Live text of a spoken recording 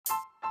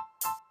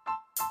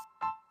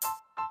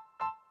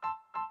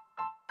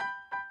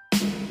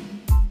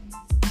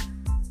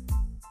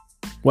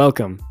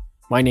Welcome.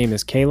 My name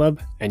is Caleb,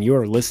 and you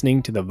are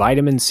listening to the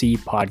Vitamin C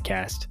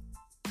Podcast.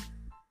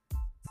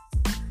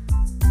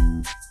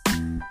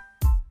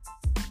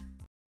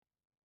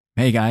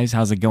 Hey guys,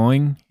 how's it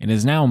going? It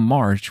is now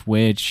March,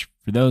 which,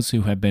 for those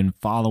who have been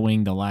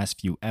following the last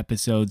few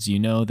episodes, you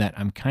know that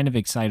I'm kind of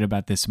excited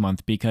about this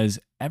month because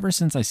ever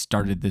since I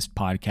started this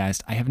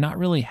podcast, I have not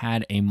really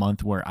had a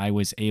month where I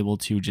was able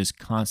to just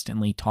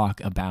constantly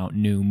talk about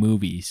new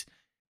movies.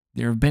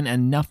 There have been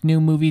enough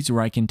new movies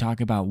where I can talk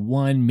about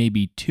one,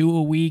 maybe two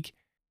a week,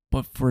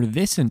 but for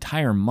this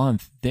entire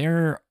month,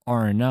 there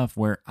are enough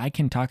where I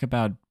can talk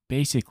about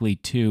basically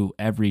two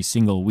every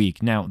single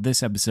week. Now,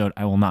 this episode,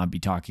 I will not be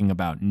talking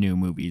about new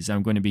movies.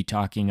 I'm going to be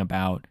talking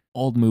about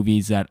old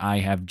movies that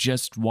I have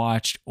just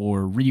watched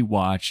or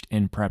rewatched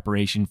in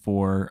preparation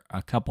for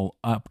a couple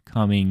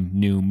upcoming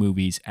new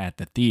movies at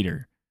the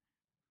theater.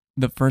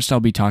 The first I'll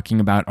be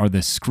talking about are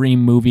the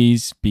Scream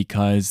movies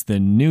because the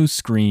new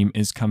Scream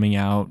is coming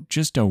out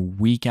just a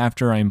week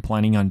after I'm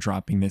planning on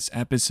dropping this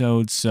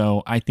episode,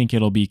 so I think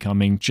it'll be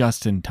coming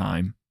just in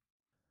time.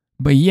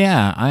 But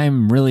yeah,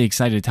 I'm really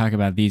excited to talk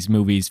about these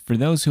movies. For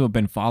those who have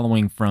been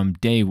following from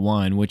day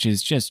one, which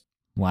is just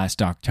last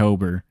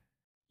October,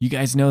 you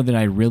guys know that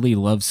I really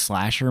love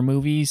slasher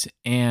movies,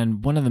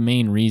 and one of the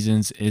main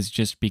reasons is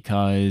just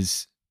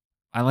because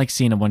I like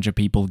seeing a bunch of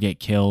people get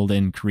killed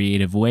in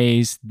creative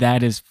ways.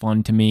 That is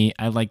fun to me.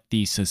 I like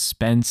the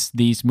suspense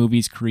these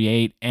movies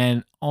create,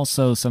 and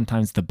also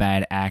sometimes the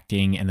bad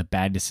acting and the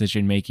bad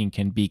decision making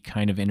can be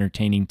kind of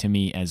entertaining to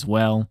me as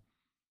well.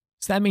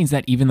 So that means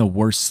that even the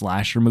worst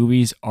slasher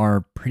movies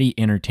are pretty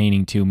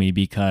entertaining to me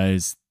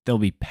because they'll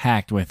be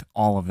packed with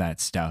all of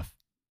that stuff.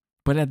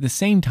 But at the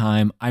same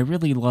time, I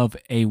really love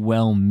a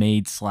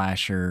well-made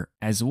slasher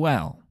as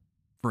well.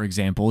 For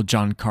example,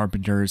 John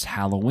Carpenter's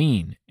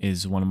Halloween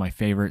is one of my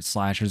favorite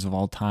slashers of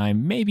all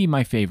time, maybe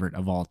my favorite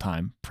of all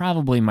time,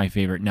 probably my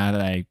favorite now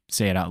that I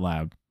say it out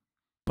loud.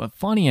 But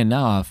funny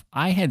enough,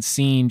 I had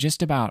seen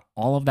just about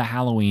all of the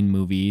Halloween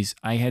movies,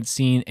 I had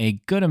seen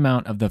a good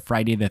amount of the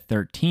Friday the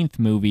 13th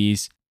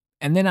movies,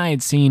 and then I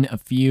had seen a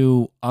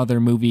few other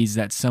movies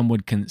that some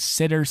would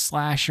consider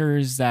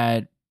slashers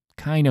that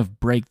kind of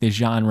break the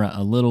genre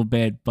a little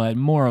bit, but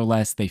more or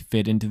less they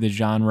fit into the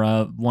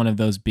genre, one of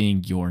those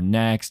being You're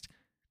Next.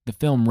 The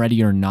film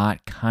Ready or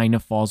Not kind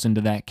of falls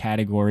into that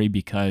category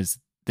because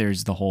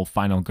there's the whole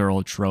final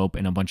girl trope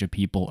and a bunch of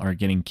people are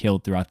getting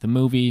killed throughout the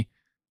movie.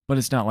 But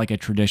it's not like a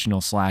traditional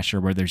slasher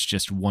where there's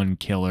just one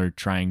killer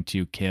trying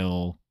to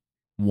kill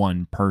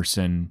one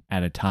person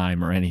at a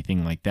time or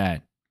anything like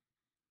that.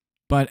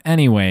 But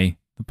anyway,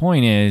 the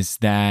point is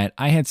that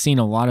I had seen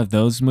a lot of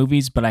those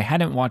movies, but I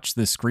hadn't watched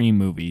the Scream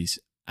movies.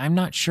 I'm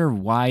not sure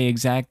why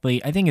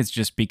exactly. I think it's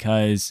just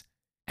because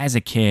as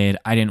a kid,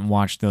 I didn't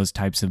watch those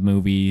types of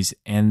movies.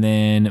 And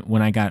then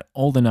when I got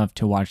old enough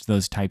to watch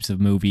those types of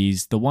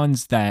movies, the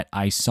ones that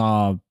I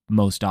saw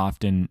most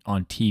often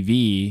on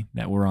TV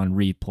that were on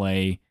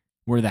replay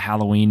were the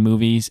Halloween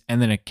movies,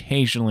 and then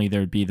occasionally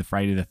there'd be the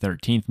Friday the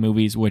 13th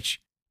movies, which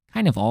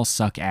kind of all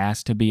suck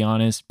ass to be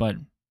honest, but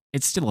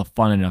it's still a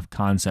fun enough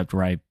concept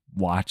where I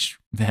watch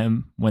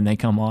them when they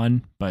come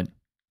on, but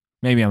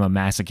maybe I'm a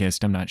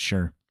masochist, I'm not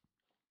sure.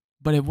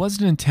 But it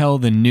wasn't until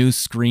the new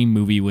Scream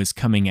movie was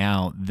coming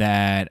out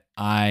that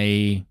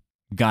I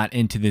got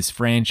into this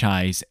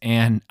franchise,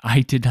 and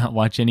I did not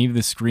watch any of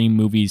the Scream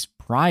movies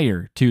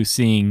prior to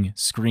seeing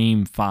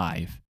Scream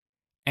 5.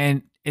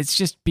 And it's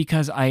just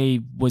because I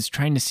was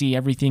trying to see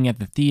everything at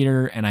the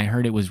theater and I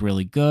heard it was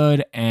really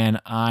good and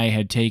I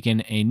had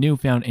taken a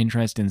newfound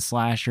interest in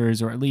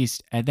slashers, or at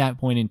least at that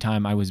point in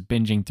time I was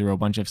binging through a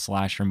bunch of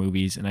slasher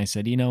movies and I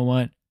said, you know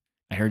what?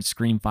 I heard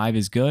Scream 5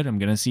 is good. I'm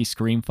going to see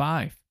Scream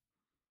 5.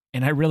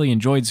 And I really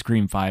enjoyed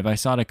Scream 5. I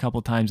saw it a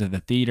couple times at the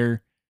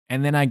theater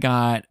and then I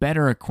got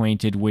better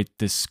acquainted with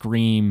the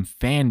Scream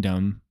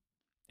fandom,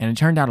 and it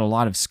turned out a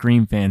lot of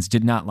Scream fans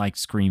did not like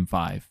Scream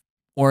 5.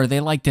 Or they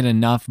liked it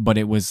enough, but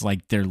it was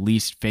like their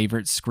least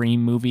favorite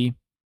Scream movie.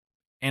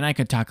 And I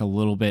could talk a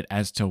little bit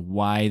as to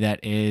why that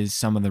is,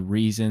 some of the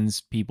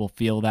reasons people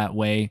feel that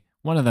way.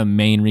 One of the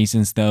main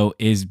reasons, though,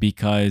 is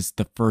because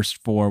the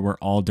first four were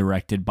all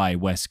directed by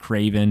Wes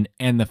Craven,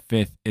 and the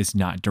fifth is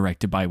not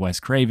directed by Wes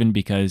Craven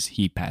because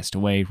he passed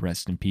away,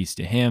 rest in peace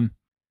to him.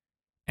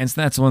 And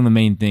so that's one of the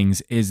main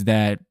things, is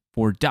that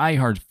for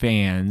diehard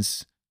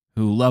fans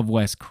who love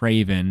Wes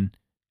Craven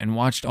and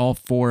watched all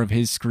four of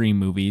his Scream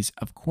movies,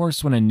 of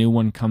course when a new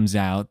one comes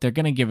out, they're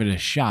going to give it a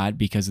shot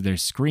because they're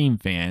Scream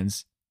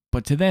fans,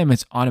 but to them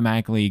it's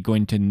automatically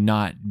going to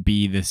not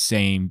be the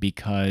same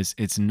because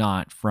it's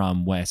not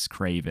from Wes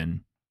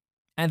Craven.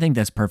 I think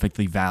that's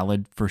perfectly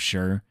valid for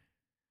sure,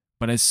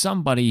 but as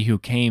somebody who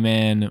came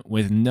in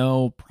with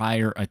no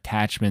prior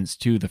attachments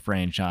to the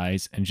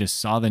franchise and just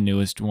saw the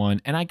newest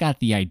one, and I got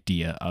the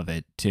idea of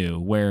it too,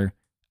 where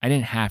I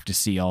didn't have to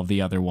see all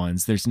the other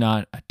ones. There's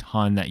not a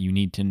ton that you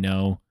need to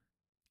know.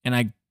 And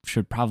I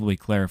should probably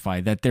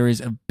clarify that there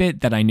is a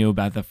bit that I knew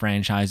about the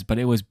franchise, but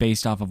it was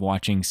based off of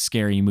watching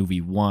Scary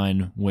Movie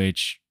 1,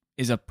 which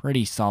is a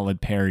pretty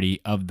solid parody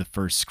of the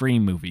first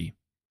Scream movie.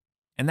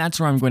 And that's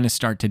where I'm going to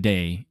start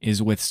today,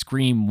 is with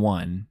Scream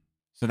 1.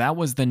 So that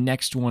was the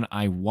next one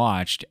I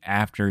watched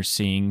after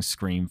seeing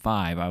Scream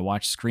 5. I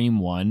watched Scream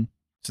 1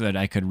 so that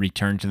I could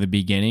return to the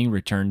beginning,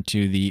 return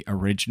to the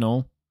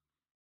original.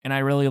 And I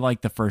really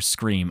like the first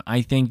Scream.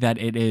 I think that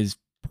it is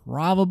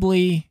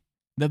probably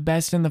the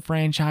best in the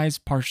franchise,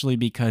 partially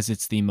because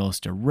it's the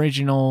most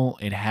original.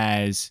 It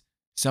has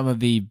some of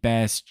the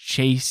best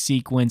chase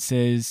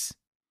sequences.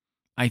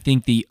 I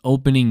think the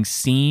opening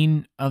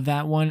scene of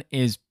that one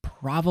is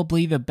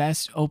probably the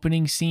best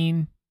opening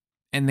scene.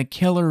 And the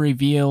killer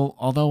reveal,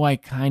 although I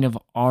kind of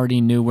already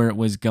knew where it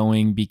was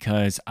going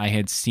because I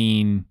had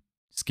seen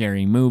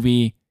Scary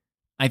Movie,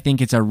 I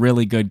think it's a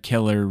really good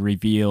killer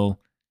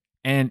reveal.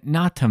 And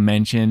not to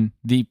mention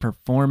the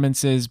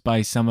performances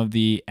by some of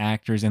the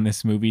actors in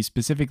this movie,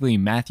 specifically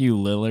Matthew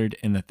Lillard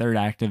in the third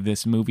act of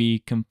this movie,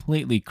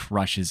 completely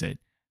crushes it.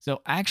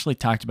 So I actually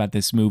talked about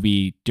this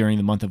movie during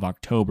the month of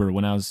October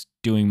when I was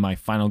doing my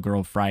Final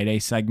Girl Friday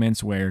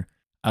segments where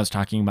I was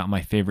talking about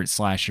my favorite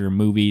slasher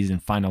movies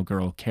and Final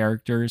Girl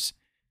characters.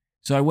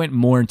 So I went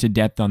more into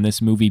depth on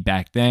this movie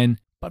back then,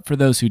 but for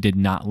those who did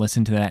not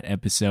listen to that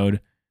episode,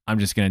 I'm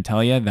just going to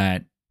tell you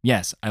that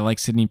yes, I like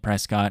Sidney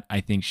Prescott.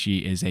 I think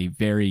she is a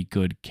very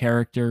good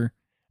character.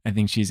 I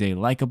think she's a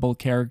likable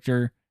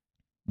character.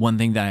 One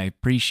thing that I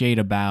appreciate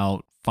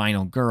about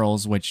Final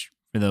Girls, which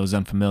for those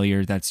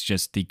unfamiliar, that's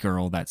just the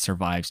girl that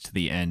survives to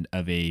the end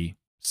of a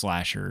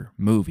slasher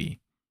movie,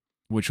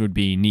 which would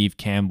be Neve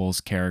Campbell's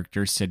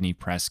character, Sidney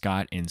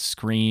Prescott, in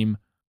Scream,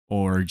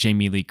 or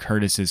Jamie Lee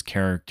Curtis's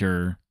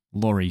character,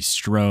 Laurie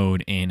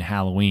Strode, in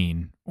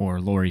Halloween, or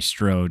Laurie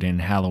Strode in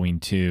Halloween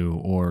 2,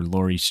 or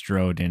Laurie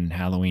Strode in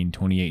Halloween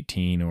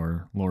 2018,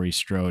 or Laurie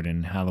Strode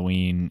in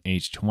Halloween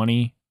Age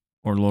 20,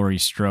 or Laurie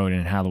Strode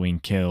in Halloween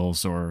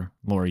Kills, or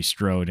Laurie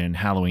Strode in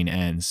Halloween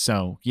Ends.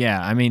 So,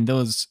 yeah, I mean,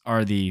 those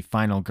are the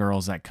final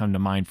girls that come to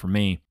mind for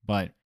me,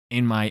 but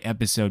in my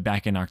episode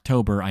back in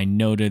October, I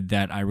noted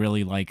that I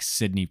really like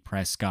Sidney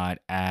Prescott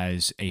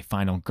as a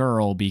final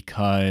girl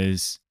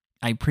because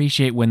I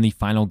appreciate when the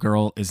final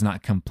girl is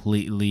not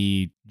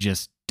completely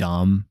just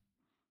dumb.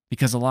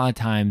 Because a lot of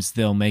times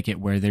they'll make it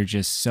where they're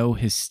just so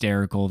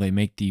hysterical, they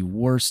make the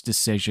worst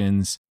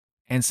decisions,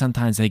 and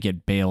sometimes they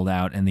get bailed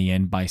out in the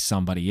end by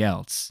somebody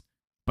else.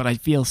 But I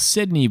feel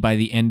Sidney, by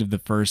the end of the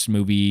first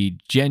movie,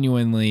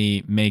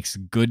 genuinely makes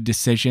good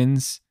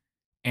decisions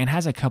and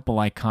has a couple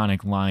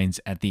iconic lines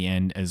at the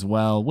end as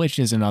well, which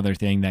is another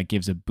thing that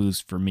gives a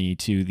boost for me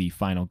to the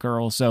final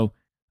girl. So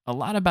a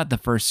lot about the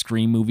first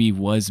Scream movie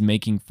was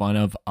making fun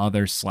of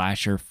other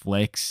slasher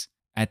flicks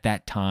at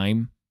that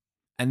time.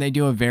 And they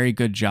do a very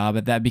good job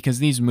at that because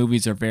these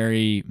movies are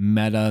very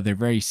meta, they're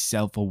very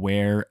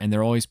self-aware, and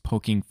they're always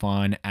poking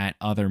fun at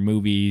other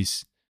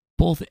movies,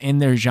 both in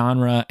their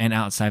genre and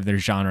outside of their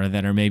genre,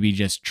 that are maybe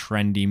just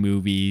trendy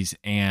movies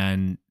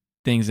and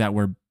things that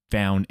were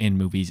found in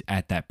movies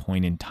at that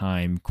point in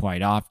time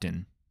quite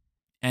often.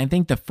 And I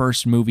think the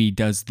first movie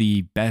does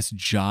the best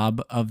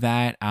job of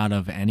that out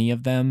of any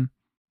of them,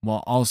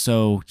 while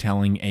also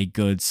telling a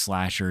good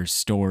slasher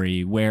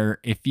story where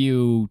if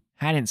you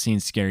hadn't seen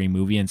Scary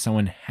Movie and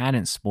someone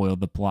hadn't spoiled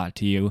the plot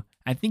to you,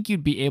 I think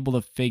you'd be able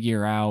to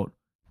figure out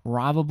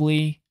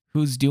probably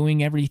who's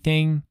doing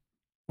everything,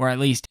 or at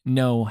least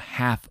know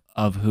half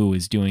of who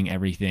is doing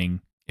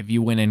everything if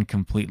you went in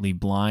completely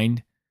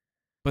blind.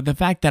 But the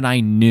fact that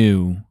I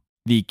knew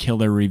the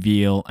killer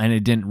reveal and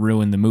it didn't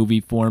ruin the movie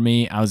for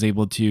me, I was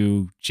able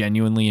to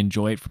genuinely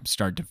enjoy it from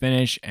start to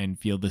finish and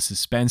feel the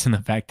suspense and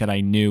the fact that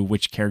I knew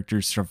which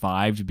characters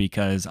survived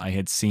because I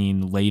had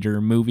seen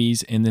later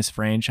movies in this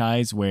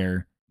franchise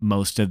where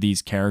most of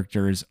these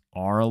characters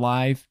are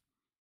alive.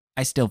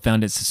 I still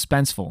found it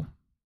suspenseful.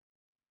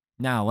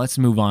 Now let's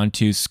move on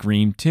to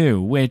Scream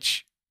 2,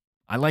 which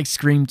I like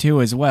Scream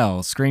 2 as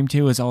well. Scream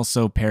 2 is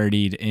also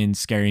parodied in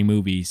Scary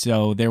Movie,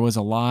 so there was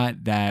a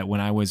lot that when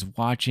I was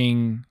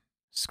watching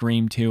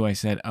Scream 2, I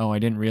said, oh, I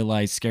didn't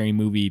realize Scary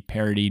Movie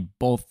parodied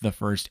both the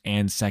first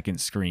and second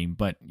Scream,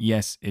 but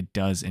yes, it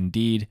does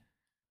indeed.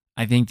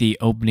 I think the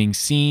opening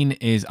scene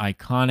is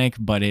iconic,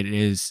 but it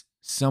is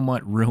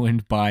somewhat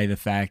ruined by the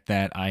fact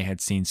that I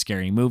had seen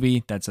Scary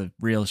Movie. That's a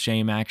real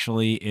shame,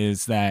 actually,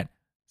 is that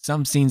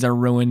some scenes are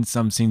ruined,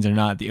 some scenes are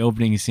not. The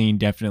opening scene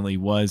definitely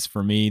was,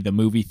 for me, the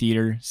movie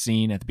theater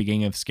scene at the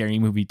beginning of Scary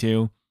Movie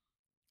 2,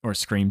 or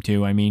Scream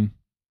 2, I mean.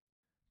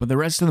 But the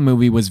rest of the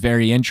movie was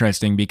very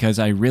interesting because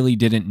I really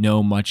didn't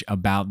know much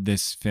about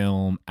this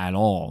film at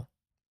all.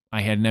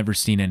 I had never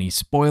seen any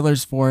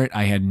spoilers for it.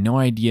 I had no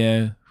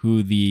idea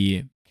who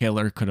the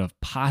killer could have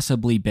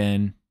possibly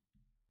been.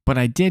 But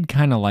I did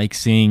kind of like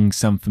seeing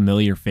some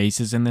familiar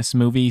faces in this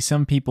movie.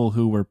 Some people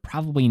who were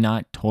probably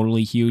not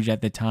totally huge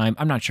at the time.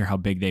 I'm not sure how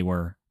big they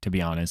were, to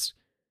be honest.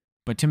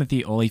 But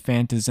Timothy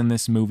Olyphant is in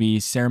this movie,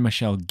 Sarah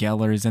Michelle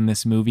Gellar is in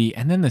this movie,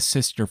 and then the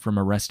sister from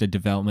Arrested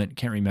Development,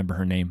 can't remember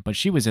her name, but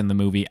she was in the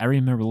movie. I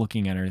remember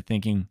looking at her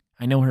thinking,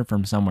 I know her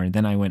from somewhere.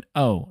 Then I went,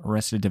 oh,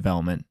 Arrested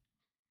Development.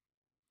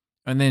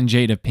 And then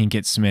Jada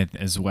Pinkett Smith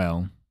as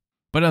well.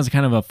 But it was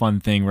kind of a fun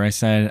thing where I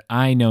said,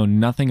 I know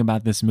nothing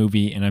about this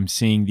movie, and I'm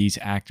seeing these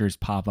actors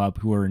pop up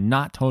who are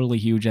not totally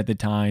huge at the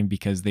time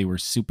because they were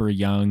super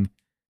young,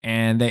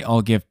 and they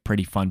all give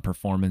pretty fun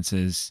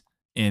performances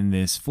in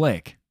this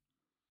flick.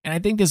 And I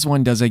think this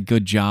one does a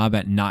good job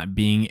at not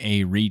being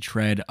a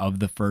retread of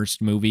the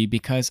first movie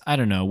because, I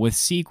don't know, with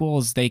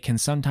sequels, they can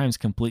sometimes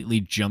completely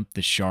jump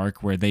the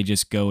shark where they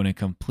just go in a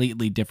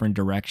completely different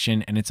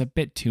direction and it's a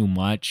bit too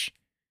much.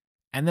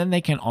 And then they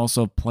can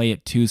also play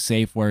it too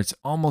safe where it's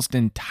almost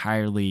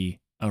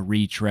entirely a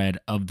retread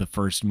of the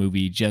first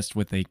movie just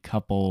with a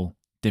couple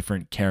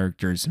different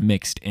characters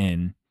mixed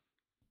in.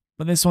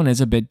 But this one is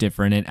a bit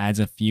different. It adds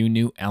a few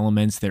new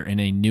elements. They're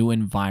in a new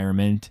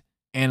environment.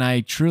 And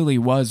I truly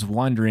was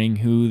wondering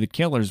who the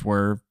killers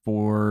were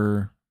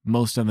for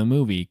most of the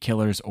movie.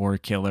 Killers or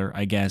killer,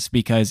 I guess,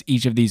 because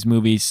each of these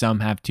movies, some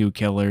have two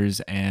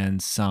killers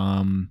and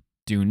some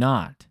do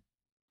not.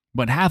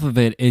 But half of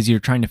it is you're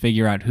trying to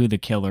figure out who the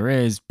killer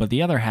is, but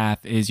the other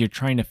half is you're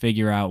trying to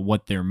figure out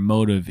what their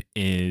motive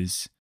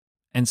is.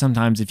 And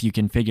sometimes if you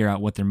can figure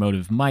out what their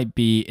motive might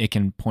be, it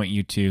can point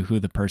you to who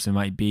the person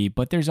might be,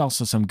 but there's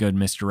also some good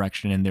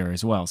misdirection in there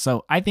as well.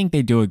 So I think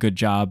they do a good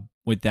job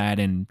with that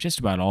in just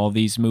about all of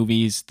these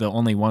movies. The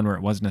only one where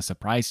it wasn't a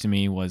surprise to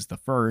me was the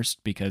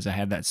first because I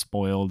had that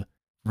spoiled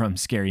from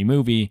Scary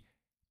Movie,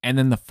 and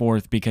then the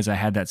fourth because I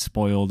had that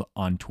spoiled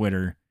on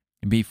Twitter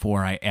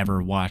before I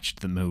ever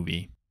watched the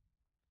movie.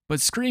 But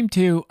Scream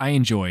 2, I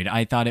enjoyed.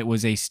 I thought it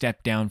was a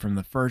step down from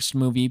the first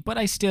movie, but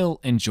I still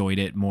enjoyed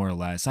it more or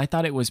less. I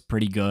thought it was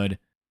pretty good.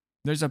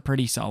 There's a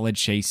pretty solid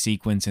chase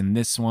sequence in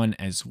this one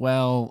as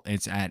well.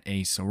 It's at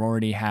a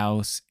sorority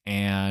house,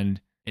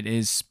 and it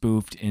is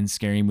spoofed in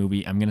Scary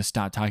Movie. I'm going to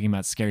stop talking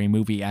about Scary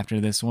Movie after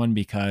this one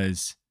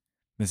because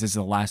this is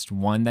the last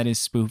one that is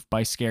spoofed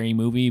by Scary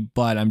Movie,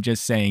 but I'm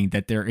just saying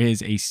that there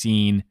is a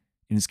scene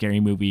in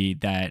Scary Movie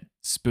that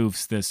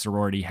spoofs the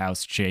sorority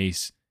house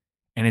chase.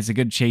 And it's a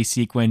good chase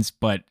sequence,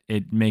 but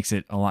it makes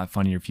it a lot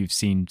funnier if you've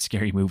seen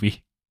Scary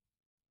Movie.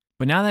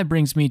 But now that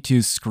brings me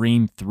to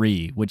Scream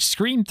 3, which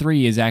Scream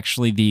 3 is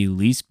actually the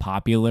least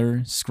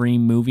popular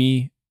Scream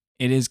movie.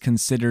 It is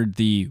considered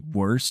the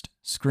worst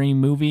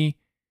Scream movie.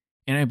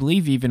 And I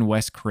believe even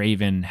Wes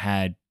Craven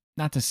had,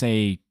 not to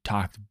say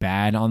talked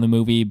bad on the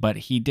movie, but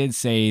he did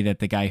say that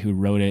the guy who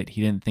wrote it,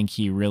 he didn't think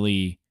he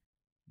really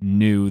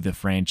knew the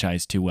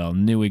franchise too well,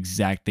 knew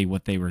exactly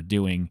what they were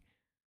doing.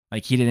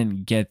 Like, he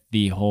didn't get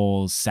the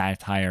whole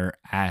satire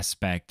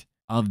aspect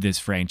of this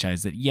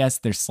franchise. That, yes,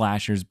 they're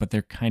slashers, but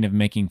they're kind of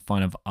making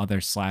fun of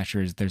other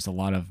slashers. There's a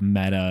lot of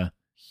meta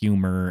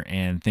humor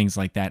and things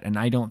like that. And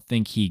I don't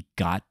think he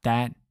got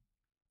that.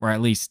 Or at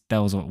least that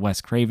was what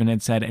Wes Craven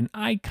had said. And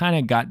I kind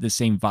of got the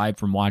same vibe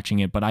from watching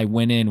it, but I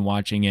went in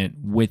watching it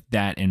with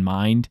that in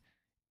mind.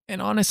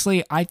 And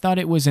honestly, I thought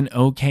it was an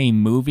okay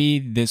movie.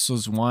 This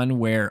was one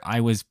where I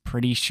was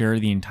pretty sure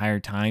the entire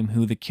time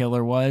who the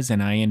killer was,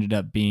 and I ended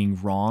up being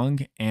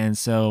wrong. And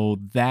so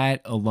that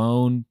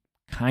alone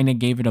kind of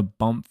gave it a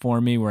bump for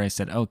me where I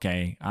said,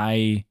 okay,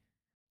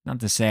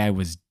 not to say I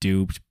was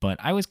duped, but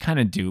I was kind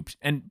of duped.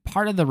 And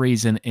part of the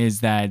reason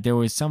is that there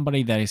was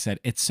somebody that I said,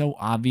 it's so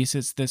obvious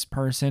it's this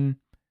person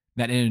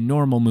that in a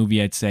normal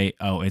movie I'd say,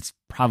 oh, it's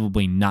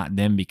probably not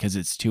them because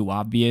it's too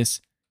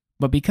obvious.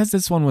 But because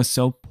this one was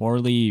so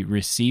poorly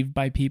received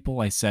by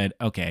people, I said,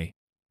 okay,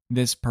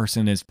 this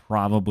person is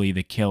probably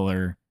the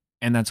killer.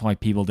 And that's why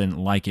people didn't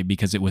like it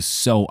because it was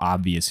so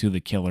obvious who the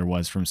killer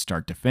was from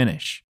start to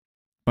finish.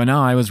 But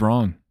no, I was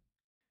wrong.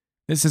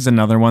 This is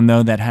another one,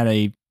 though, that had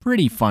a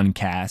pretty fun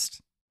cast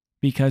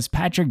because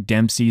Patrick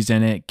Dempsey's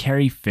in it,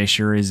 Carrie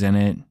Fisher is in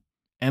it,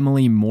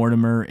 Emily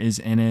Mortimer is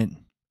in it,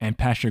 and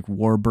Patrick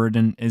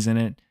Warburton is in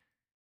it.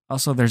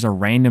 Also, there's a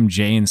random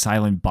Jay and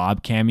Silent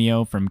Bob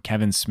cameo from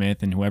Kevin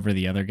Smith and whoever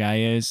the other guy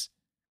is.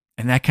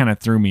 And that kind of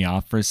threw me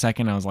off for a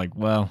second. I was like,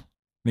 well,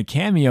 the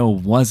cameo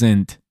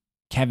wasn't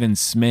Kevin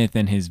Smith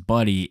and his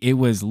buddy. It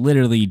was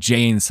literally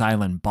Jay and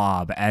Silent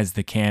Bob as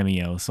the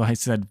cameo. So I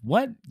said,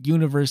 what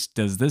universe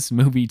does this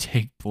movie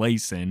take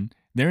place in?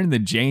 They're in the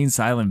Jay and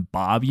Silent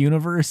Bob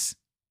universe?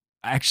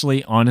 I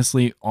actually,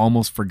 honestly,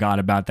 almost forgot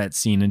about that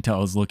scene until I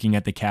was looking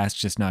at the cast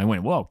just now. I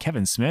went, whoa,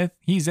 Kevin Smith?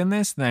 He's in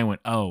this? And I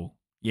went, oh,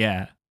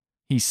 yeah.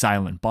 He's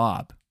Silent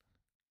Bob.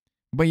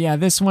 But yeah,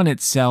 this one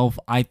itself,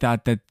 I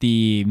thought that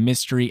the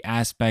mystery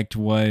aspect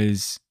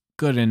was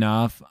good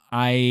enough.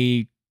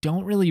 I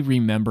don't really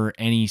remember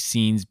any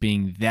scenes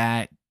being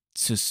that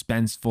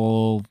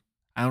suspenseful.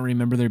 I don't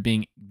remember there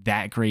being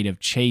that great of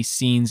chase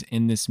scenes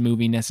in this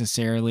movie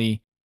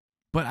necessarily.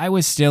 But I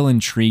was still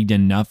intrigued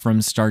enough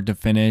from start to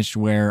finish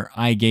where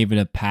I gave it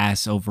a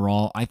pass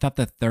overall. I thought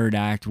the third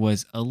act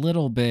was a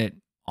little bit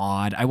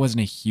odd. I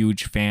wasn't a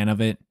huge fan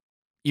of it.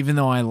 Even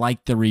though I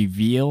liked the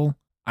reveal,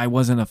 I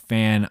wasn't a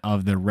fan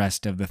of the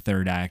rest of the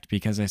third act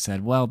because I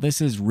said, well, this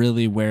is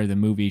really where the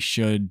movie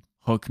should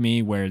hook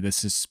me, where the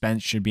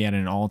suspense should be at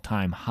an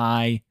all-time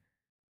high.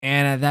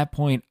 And at that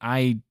point,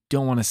 I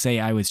don't want to say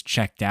I was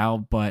checked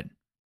out, but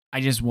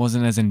I just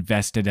wasn't as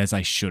invested as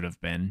I should have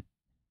been.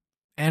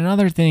 And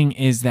another thing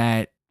is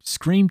that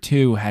Scream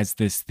 2 has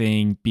this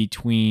thing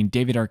between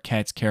David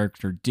Arquette's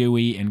character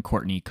Dewey and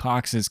Courtney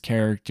Cox's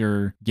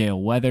character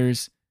Gale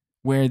Weathers,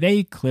 where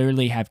they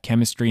clearly have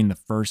chemistry in the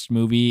first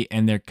movie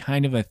and they're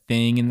kind of a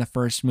thing in the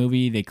first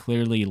movie. They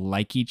clearly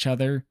like each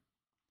other.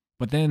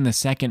 But then in the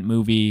second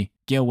movie,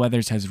 Gale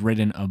Weathers has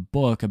written a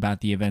book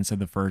about the events of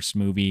the first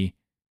movie,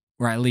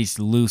 or at least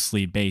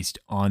loosely based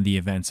on the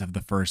events of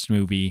the first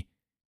movie,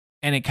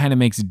 and it kind of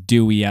makes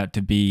Dewey out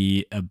to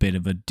be a bit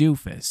of a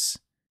doofus.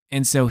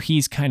 And so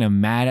he's kind of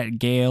mad at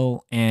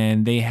Gale,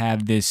 and they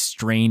have this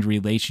strained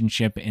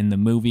relationship in the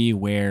movie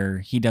where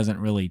he doesn't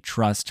really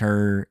trust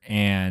her,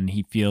 and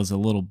he feels a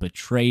little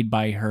betrayed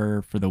by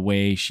her for the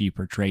way she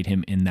portrayed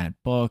him in that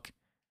book,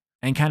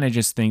 and kind of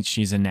just thinks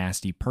she's a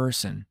nasty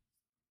person.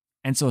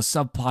 And so a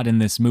subplot in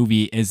this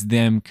movie is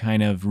them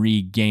kind of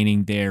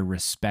regaining their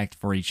respect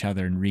for each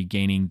other and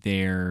regaining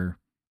their,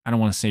 I don't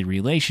want to say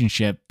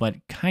relationship, but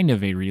kind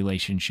of a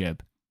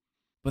relationship.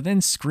 But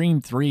then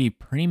Scream 3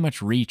 pretty much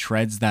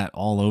retreads that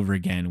all over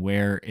again,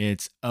 where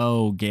it's,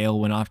 oh, Gale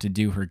went off to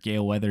do her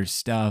Gale Weathers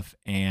stuff,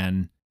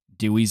 and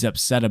Dewey's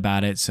upset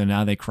about it, so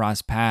now they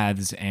cross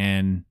paths,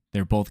 and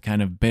they're both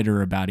kind of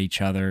bitter about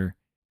each other,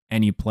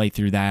 and you play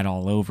through that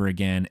all over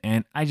again,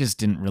 and I just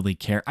didn't really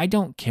care. I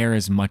don't care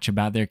as much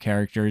about their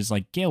characters.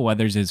 Like, Gale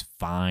Weathers is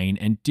fine,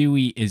 and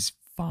Dewey is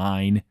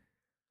fine,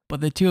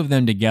 but the two of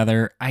them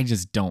together, I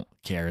just don't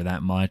care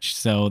that much.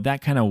 So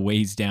that kind of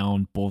weighs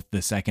down both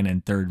the second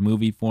and third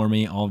movie for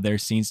me, all of their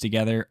scenes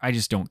together. I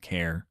just don't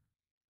care.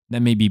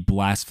 That may be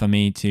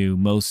blasphemy to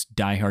most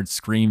diehard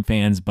Scream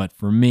fans, but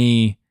for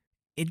me,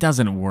 it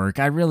doesn't work.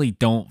 I really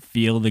don't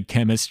feel the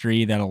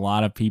chemistry that a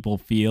lot of people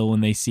feel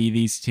when they see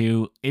these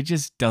two. It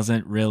just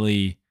doesn't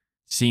really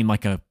seem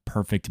like a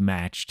perfect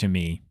match to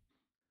me.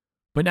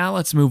 But now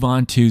let's move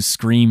on to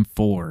Scream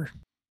 4.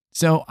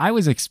 So I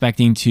was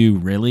expecting to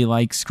really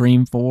like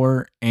Scream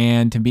 4,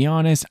 and to be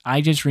honest, I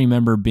just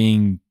remember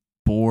being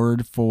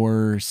bored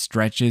for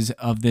stretches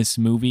of this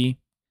movie.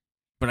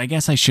 But I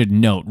guess I should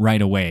note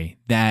right away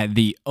that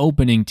the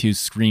opening to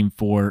Scream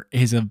 4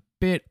 is a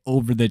bit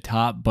over the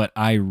top, but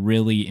I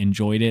really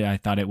enjoyed it. I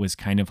thought it was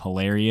kind of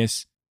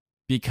hilarious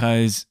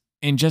because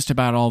in just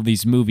about all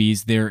these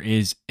movies, there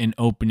is an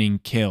opening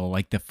kill.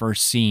 Like the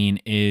first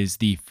scene is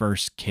the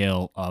first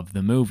kill of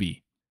the movie.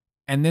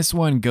 And this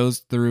one goes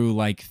through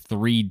like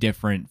 3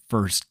 different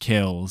first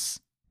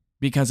kills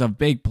because a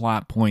big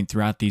plot point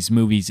throughout these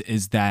movies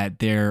is that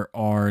there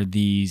are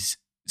these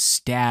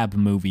stab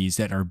movies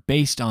that are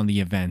based on the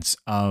events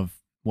of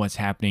what's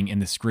happening in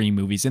the Scream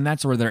movies. And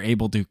that's where they're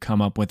able to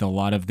come up with a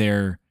lot of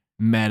their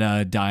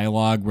meta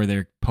dialogue where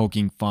they're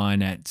poking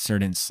fun at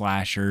certain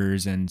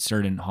slashers and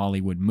certain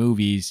Hollywood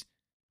movies,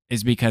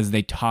 is because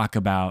they talk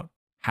about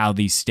how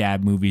these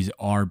stab movies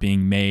are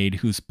being made,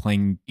 who's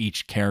playing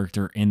each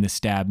character in the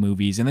stab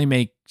movies, and they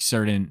make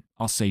certain,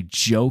 I'll say,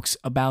 jokes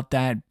about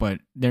that, but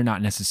they're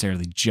not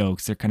necessarily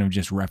jokes. They're kind of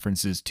just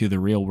references to the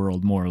real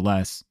world, more or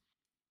less.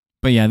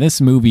 But yeah, this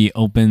movie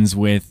opens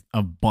with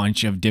a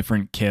bunch of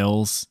different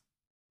kills,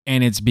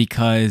 and it's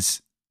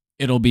because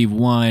it'll be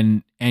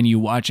one, and you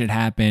watch it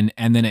happen,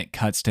 and then it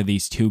cuts to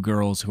these 2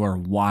 girls who are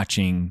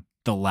watching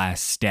the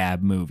last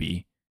stab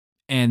movie.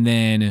 And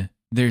then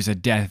there's a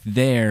death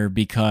there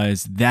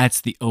because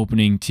that's the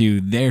opening to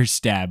their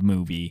stab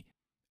movie.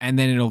 And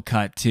then it'll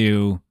cut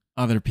to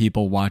other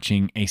people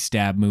watching a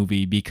stab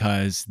movie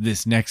because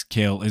this next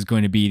kill is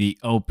going to be the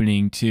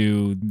opening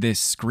to this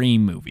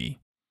Scream movie.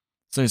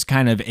 So it's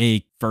kind of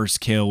a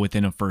first kill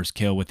within a first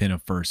kill within a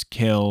first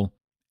kill.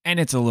 And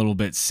it's a little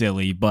bit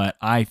silly, but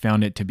I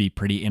found it to be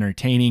pretty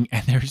entertaining.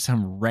 And there's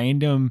some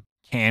random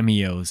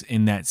cameos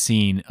in that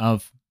scene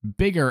of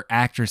bigger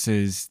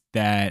actresses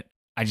that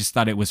I just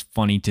thought it was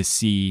funny to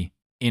see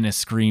in a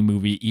Scream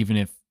movie, even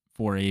if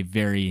for a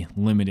very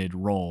limited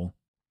role.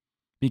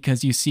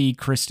 Because you see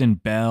Kristen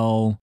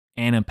Bell,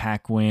 Anna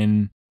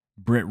Paquin,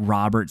 Britt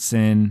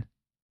Robertson,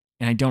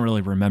 and I don't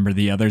really remember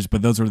the others,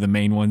 but those were the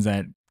main ones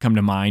that come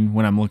to mind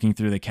when I'm looking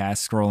through the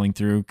cast, scrolling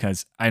through,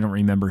 because I don't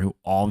remember who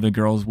all the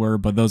girls were,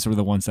 but those were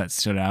the ones that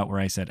stood out where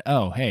I said,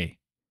 oh, hey,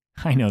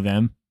 I know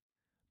them.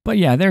 But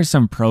yeah, there's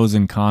some pros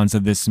and cons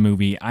of this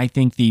movie. I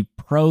think the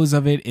pros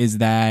of it is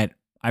that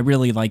I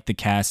really like the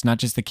cast, not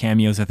just the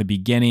cameos at the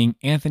beginning.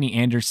 Anthony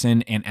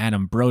Anderson and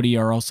Adam Brody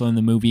are also in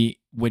the movie,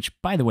 which,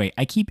 by the way,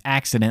 I keep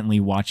accidentally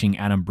watching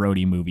Adam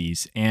Brody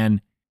movies, and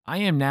I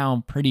am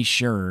now pretty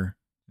sure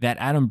that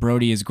Adam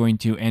Brody is going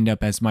to end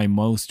up as my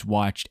most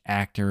watched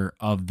actor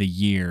of the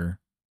year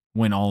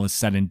when all is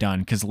said and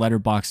done, because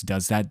Letterboxd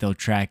does that. They'll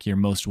track your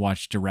most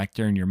watched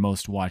director and your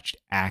most watched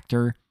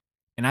actor,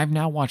 and I've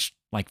now watched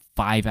like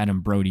 5 Adam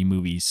Brody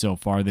movies so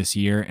far this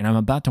year, and I'm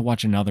about to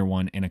watch another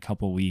one in a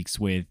couple weeks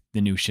with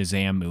the new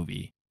Shazam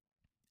movie.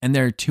 And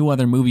there are 2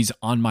 other movies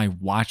on my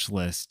watch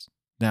list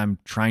that I'm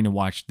trying to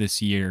watch this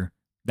year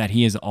that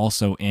he is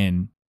also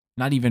in,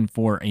 not even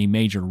for a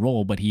major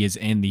role, but he is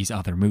in these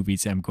other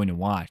movies that I'm going to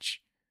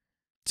watch.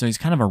 So he's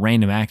kind of a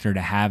random actor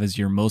to have as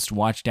your most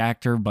watched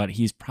actor, but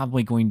he's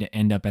probably going to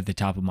end up at the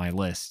top of my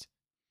list.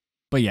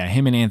 But yeah,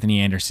 him and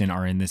Anthony Anderson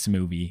are in this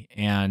movie,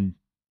 and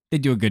they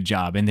do a good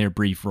job in their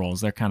brief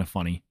roles. They're kind of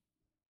funny.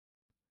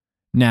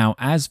 Now,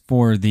 as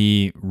for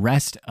the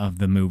rest of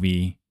the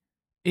movie,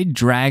 it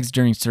drags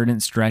during certain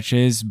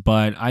stretches,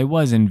 but I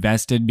was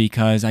invested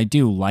because I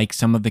do like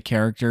some of the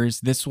characters.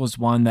 This was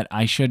one that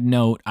I should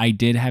note I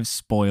did have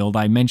spoiled.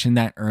 I mentioned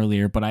that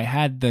earlier, but I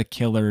had the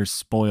killer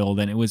spoiled,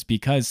 and it was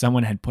because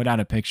someone had put out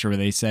a picture where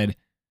they said,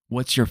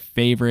 "What's your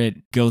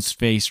favorite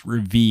Ghostface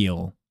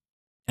reveal?"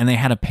 And they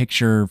had a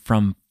picture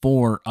from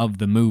 4 of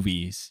the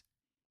movies.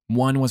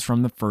 One was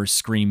from the first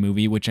Scream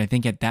movie, which I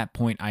think at that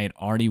point I had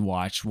already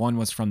watched. One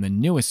was from the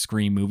newest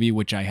Scream movie,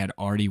 which I had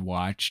already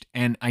watched.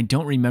 And I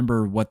don't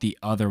remember what the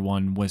other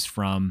one was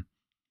from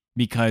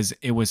because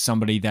it was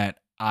somebody that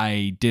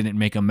I didn't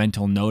make a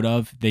mental note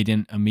of. They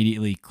didn't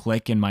immediately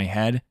click in my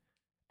head.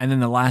 And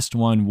then the last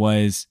one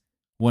was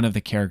one of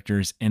the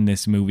characters in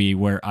this movie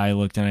where I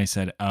looked and I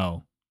said,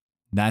 "Oh,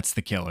 that's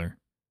the killer."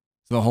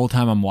 So the whole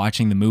time I'm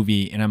watching the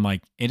movie and I'm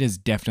like, it is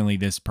definitely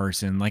this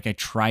person. Like I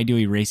tried to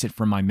erase it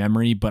from my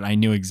memory, but I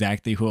knew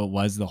exactly who it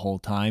was the whole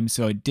time.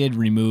 So it did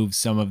remove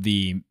some of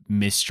the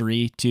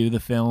mystery to the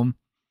film,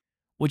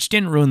 which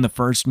didn't ruin the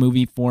first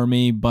movie for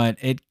me, but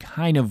it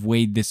kind of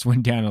weighed this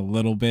one down a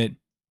little bit.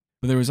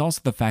 But there was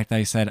also the fact that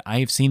I said, I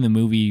have seen the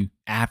movie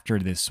after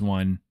this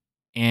one,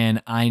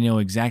 and I know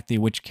exactly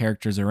which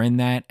characters are in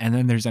that. And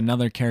then there's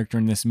another character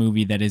in this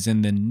movie that is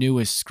in the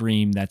newest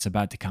Scream that's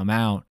about to come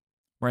out,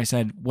 where I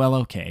said, well,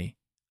 okay,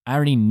 I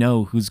already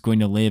know who's going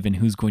to live and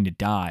who's going to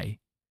die.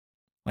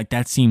 Like,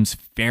 that seems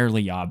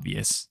fairly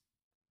obvious.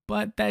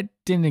 But that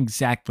didn't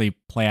exactly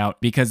play out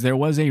because there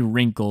was a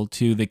wrinkle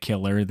to the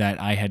killer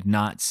that I had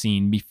not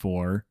seen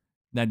before.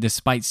 That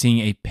despite seeing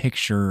a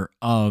picture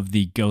of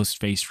the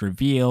Ghostface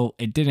reveal,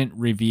 it didn't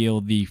reveal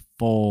the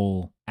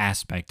full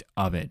aspect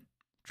of it.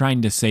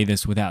 Trying to say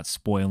this without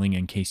spoiling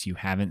in case you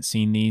haven't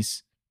seen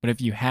these. But if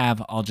you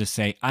have, I'll just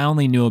say I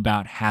only knew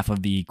about half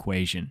of the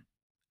equation.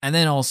 And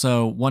then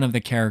also, one of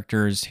the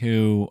characters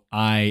who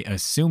I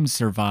assume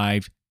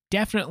survived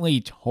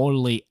definitely,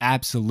 totally,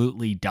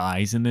 absolutely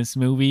dies in this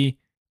movie.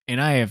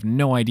 And I have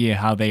no idea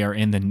how they are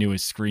in the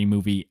newest Scream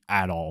movie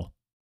at all.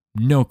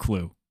 No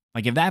clue.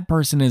 Like, if that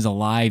person is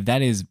alive,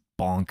 that is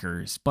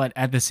bonkers. But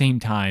at the same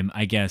time,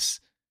 I guess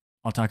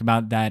I'll talk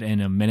about that in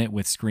a minute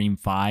with Scream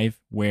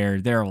 5, where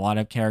there are a lot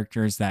of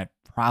characters that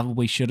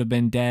probably should have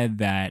been dead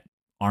that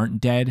aren't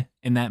dead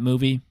in that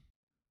movie.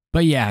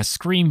 But yeah,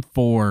 Scream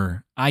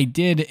 4, I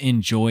did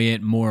enjoy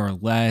it more or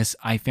less.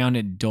 I found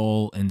it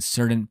dull in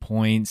certain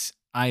points.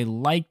 I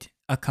liked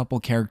a couple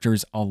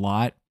characters a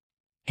lot.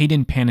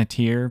 Hayden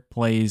Panettiere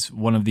plays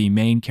one of the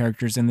main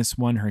characters in this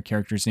one. Her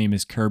character's name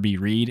is Kirby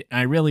Reed.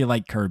 And I really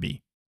like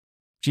Kirby.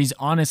 She's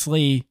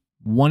honestly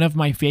one of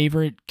my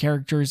favorite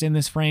characters in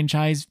this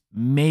franchise,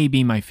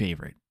 maybe my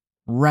favorite.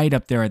 Right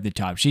up there at the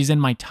top. She's in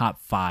my top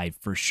 5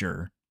 for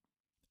sure.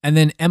 And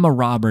then Emma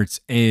Roberts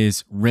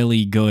is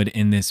really good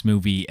in this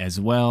movie as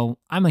well.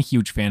 I'm a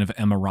huge fan of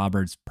Emma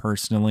Roberts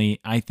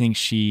personally. I think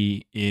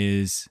she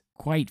is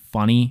quite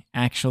funny,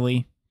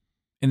 actually.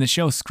 In the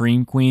show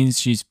Scream Queens,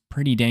 she's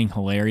pretty dang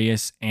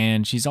hilarious,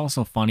 and she's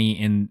also funny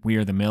in We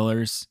Are the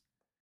Millers.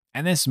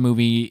 And this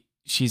movie,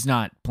 she's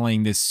not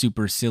playing this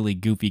super silly,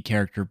 goofy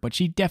character, but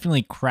she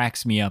definitely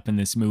cracks me up in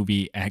this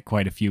movie at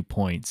quite a few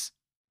points.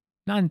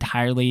 Not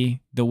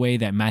entirely the way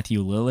that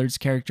Matthew Lillard's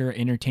character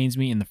entertains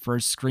me in the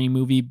first Scream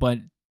movie, but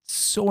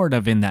sort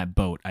of in that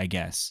boat, I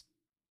guess.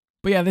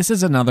 But yeah, this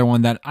is another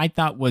one that I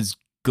thought was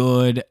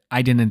good.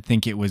 I didn't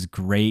think it was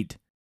great.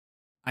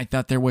 I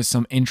thought there was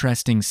some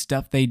interesting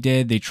stuff they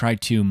did. They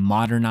tried to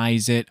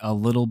modernize it a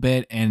little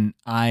bit, and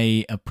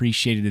I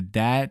appreciated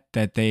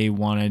that they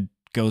wanted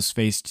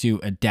Ghostface to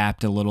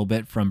adapt a little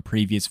bit from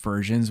previous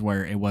versions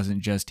where it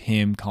wasn't just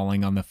him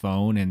calling on the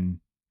phone and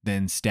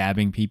then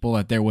stabbing people,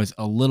 that there was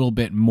a little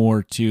bit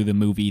more to the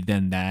movie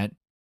than that.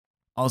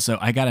 Also,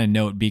 I got a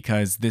note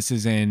because this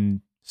is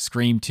in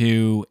Scream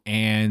 2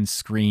 and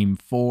Scream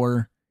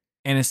 4,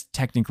 and it's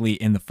technically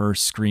in the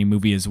first Scream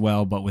movie as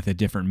well, but with a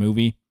different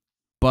movie.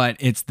 But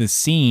it's the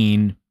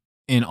scene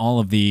in all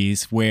of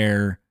these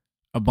where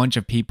a bunch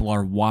of people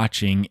are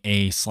watching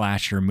a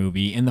slasher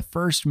movie. In the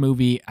first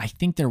movie, I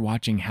think they're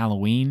watching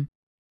Halloween,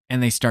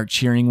 and they start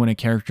cheering when a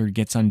character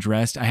gets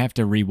undressed. I have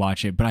to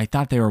rewatch it, but I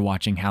thought they were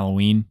watching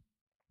Halloween.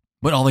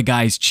 But all the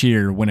guys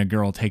cheer when a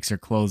girl takes her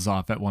clothes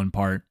off at one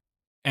part.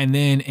 And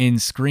then in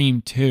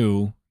Scream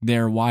 2,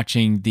 they're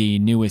watching the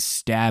newest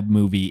Stab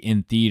movie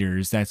in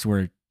theaters. That's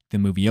where the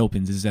movie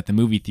opens, is at the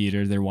movie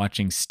theater. They're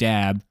watching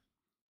Stab.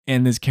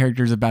 And this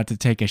character's about to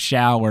take a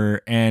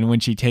shower, and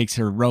when she takes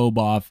her robe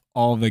off,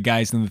 all the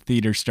guys in the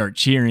theater start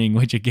cheering,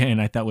 which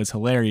again, I thought was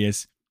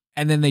hilarious.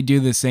 And then they do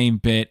the same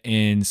bit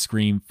in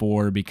Scream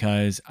 4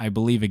 because I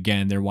believe,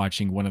 again, they're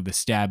watching one of the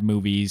Stab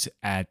movies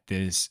at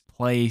this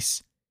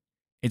place.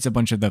 It's a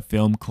bunch of the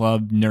film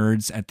club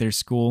nerds at their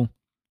school.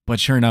 But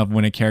sure enough,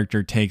 when a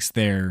character takes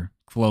their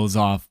clothes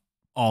off,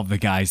 all the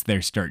guys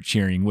there start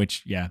cheering,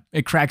 which, yeah,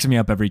 it cracks me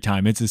up every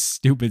time. It's a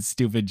stupid,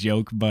 stupid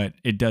joke, but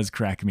it does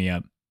crack me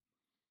up.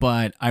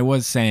 But I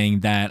was saying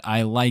that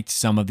I liked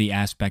some of the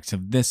aspects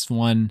of this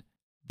one.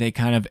 they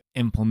kind of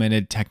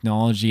implemented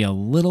technology a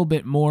little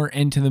bit more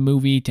into the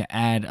movie to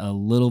add a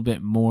little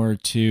bit more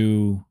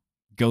to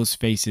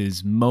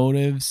Ghostface's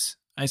motives,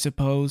 I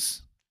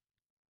suppose.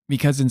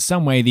 Because in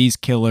some way, these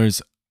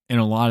killers in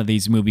a lot of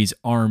these movies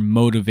are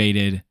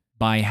motivated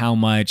by how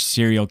much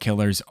serial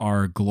killers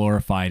are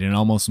glorified and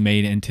almost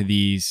made into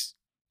these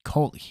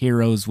cult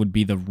heroes would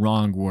be the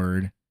wrong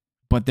word,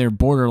 but they're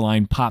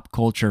borderline pop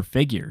culture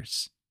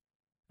figures.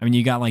 I mean,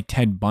 you got like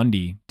Ted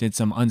Bundy did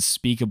some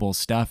unspeakable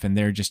stuff, and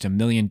there are just a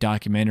million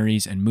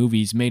documentaries and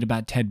movies made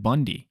about Ted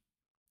Bundy.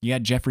 You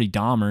got Jeffrey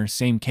Dahmer,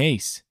 same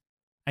case.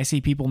 I see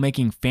people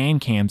making fan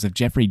cams of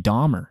Jeffrey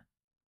Dahmer.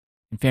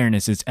 In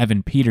fairness, it's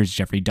Evan Peters'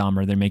 Jeffrey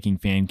Dahmer they're making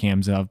fan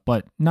cams of,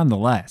 but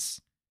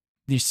nonetheless,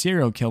 these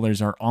serial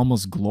killers are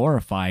almost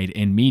glorified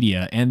in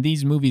media, and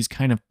these movies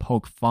kind of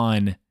poke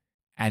fun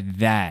at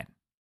that.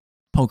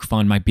 Poke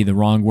fun might be the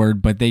wrong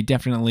word, but they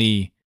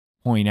definitely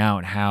point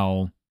out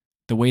how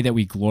the way that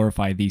we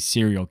glorify these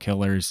serial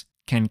killers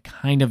can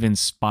kind of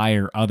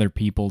inspire other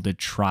people to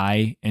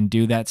try and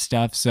do that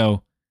stuff.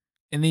 So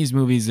in these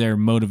movies, they're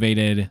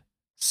motivated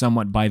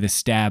somewhat by the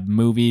stab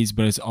movies,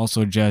 but it's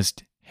also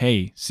just,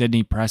 hey,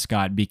 Sidney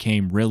Prescott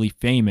became really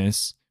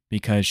famous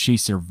because she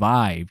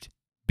survived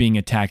being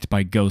attacked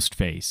by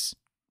Ghostface.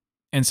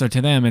 And so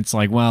to them, it's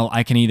like, well,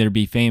 I can either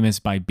be famous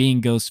by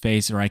being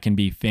Ghostface, or I can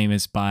be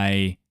famous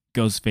by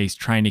Ghostface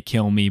trying to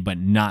kill me but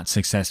not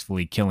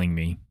successfully killing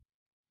me.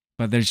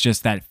 But there's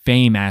just that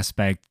fame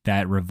aspect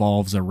that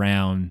revolves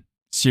around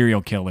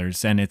serial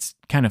killers, and it's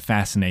kind of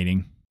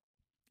fascinating.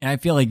 And I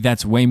feel like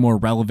that's way more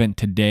relevant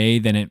today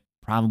than it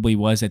probably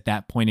was at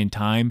that point in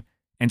time.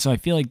 And so I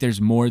feel like there's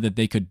more that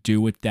they could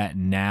do with that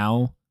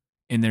now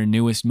in their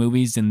newest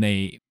movies than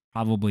they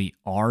probably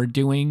are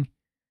doing.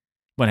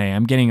 But hey,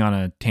 I'm getting on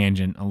a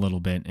tangent a little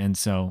bit, and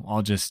so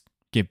I'll just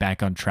get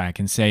back on track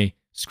and say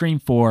Scream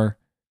 4,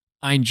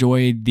 I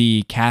enjoyed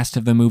the cast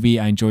of the movie.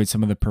 I enjoyed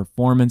some of the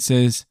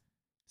performances.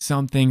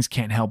 Some things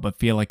can't help but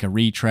feel like a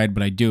retread,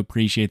 but I do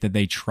appreciate that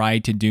they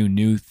tried to do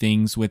new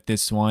things with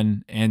this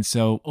one. And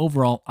so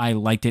overall, I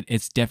liked it.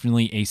 It's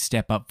definitely a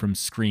step up from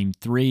Scream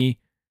 3,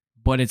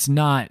 but it's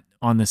not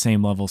on the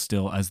same level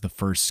still as the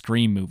first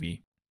Scream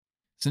movie.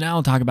 So now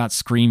I'll talk about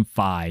Scream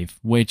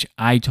 5, which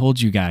I told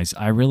you guys,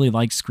 I really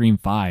like Scream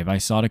 5. I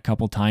saw it a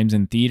couple times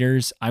in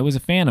theaters. I was a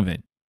fan of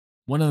it.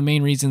 One of the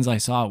main reasons I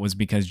saw it was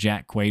because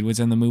Jack Quaid was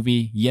in the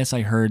movie. Yes,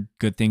 I heard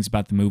good things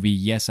about the movie.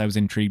 Yes, I was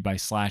intrigued by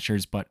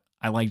slashers, but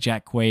I like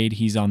Jack Quaid.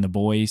 He's on The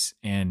Boys,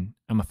 and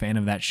I'm a fan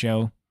of that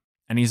show.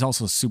 And he's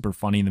also super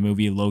funny in the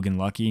movie Logan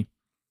Lucky.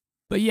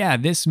 But yeah,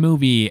 this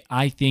movie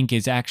I think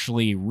is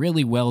actually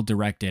really well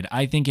directed.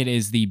 I think it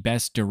is the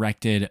best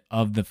directed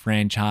of the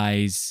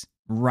franchise,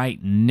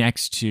 right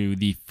next to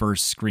the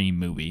first Scream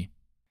movie.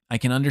 I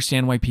can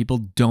understand why people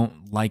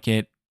don't like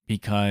it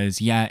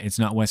because, yeah, it's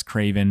not Wes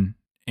Craven,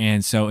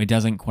 and so it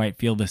doesn't quite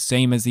feel the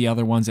same as the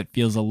other ones. It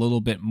feels a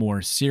little bit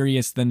more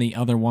serious than the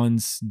other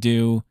ones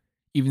do.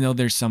 Even though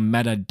there's some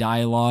meta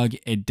dialogue,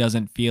 it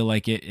doesn't feel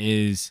like it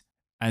is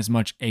as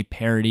much a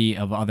parody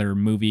of other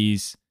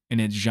movies in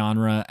its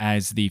genre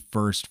as the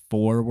first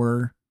four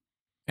were.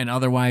 And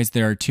otherwise,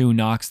 there are two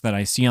knocks that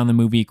I see on the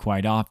movie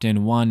quite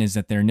often. One is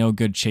that there are no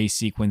good chase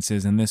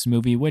sequences in this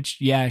movie,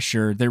 which, yeah,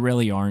 sure, there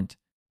really aren't.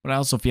 But I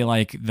also feel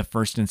like the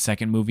first and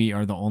second movie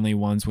are the only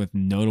ones with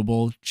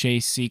notable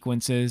chase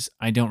sequences.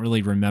 I don't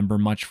really remember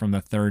much from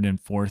the third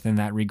and fourth in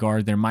that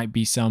regard. There might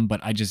be some, but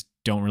I just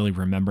don't really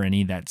remember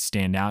any that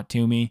stand out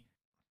to me.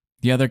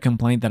 The other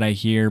complaint that I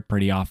hear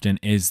pretty often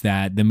is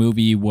that the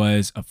movie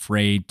was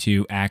afraid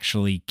to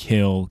actually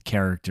kill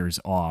characters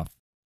off.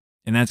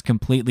 And that's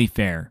completely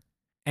fair.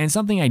 And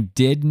something I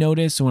did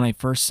notice when I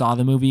first saw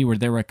the movie where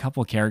there were a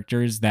couple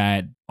characters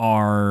that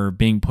are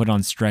being put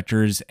on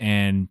stretchers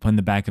and put in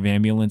the back of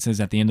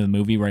ambulances at the end of the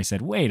movie where I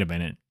said, wait a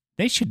minute,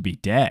 they should be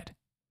dead.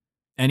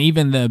 And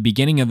even the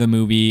beginning of the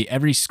movie,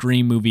 every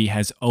Scream movie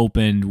has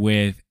opened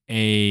with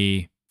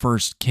a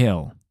first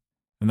kill.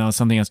 And that was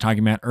something I was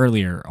talking about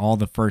earlier, all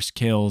the first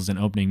kills in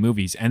opening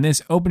movies. And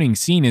this opening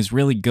scene is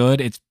really good.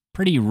 It's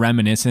pretty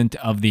reminiscent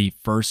of the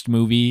first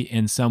movie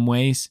in some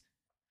ways.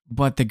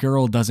 But the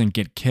girl doesn't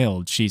get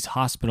killed. She's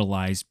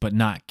hospitalized, but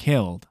not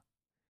killed.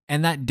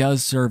 And that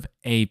does serve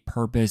a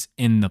purpose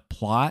in the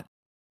plot.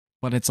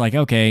 But it's like,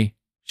 okay,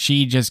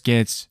 she just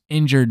gets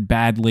injured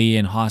badly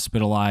and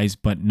hospitalized,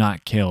 but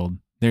not killed.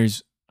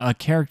 There's a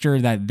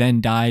character that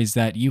then dies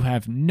that you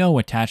have no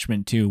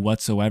attachment to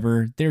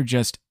whatsoever. They're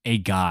just a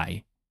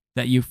guy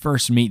that you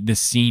first meet the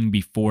scene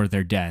before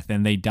their death,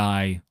 and they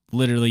die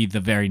literally the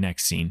very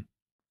next scene.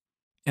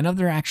 And of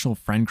their actual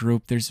friend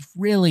group, there's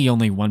really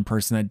only one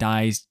person that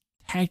dies.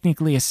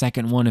 Technically a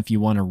second one if you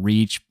want to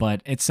reach,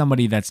 but it's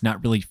somebody that's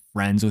not really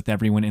friends with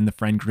everyone in the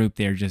friend group.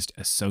 They're just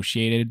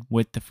associated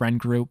with the friend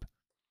group.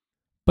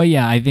 But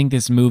yeah, I think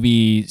this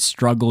movie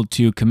struggled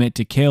to commit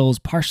to kills,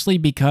 partially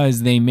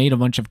because they made a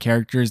bunch of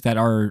characters that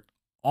are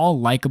all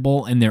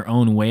likable in their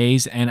own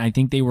ways, and I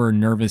think they were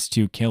nervous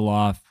to kill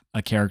off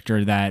a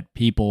character that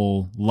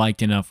people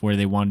liked enough where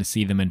they wanted to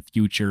see them in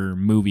future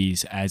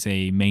movies as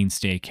a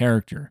mainstay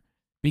character.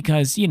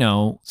 Because,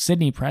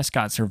 Sidney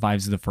Prescott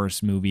survives the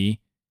first movie,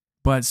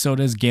 but so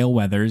does Gale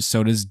Weathers,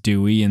 so does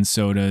Dewey, and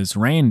so does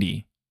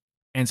Randy.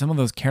 And some of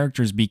those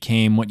characters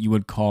became what you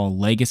would call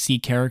legacy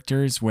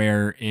characters,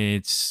 where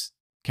it's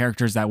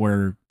characters that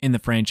were in the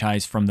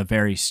franchise from the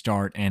very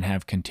start and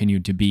have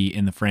continued to be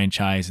in the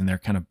franchise, and they're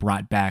kind of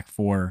brought back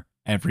for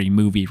every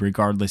movie,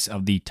 regardless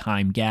of the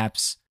time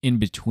gaps in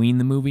between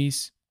the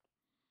movies.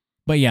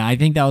 But yeah, I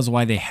think that was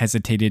why they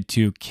hesitated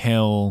to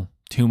kill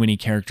too many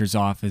characters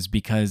off, is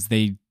because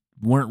they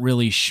weren't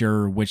really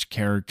sure which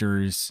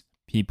characters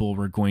people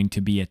were going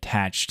to be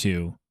attached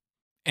to.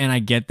 And I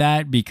get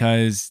that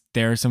because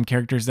there are some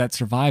characters that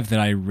survive that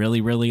I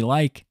really, really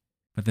like.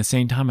 But at the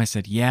same time, I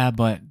said, yeah,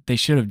 but they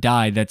should have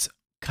died. That's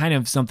kind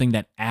of something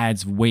that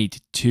adds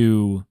weight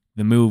to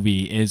the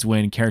movie, is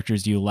when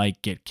characters you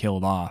like get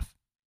killed off.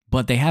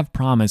 But they have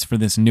promised for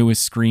this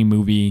newest Scream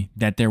movie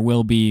that there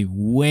will be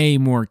way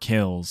more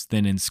kills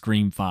than in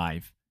Scream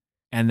 5,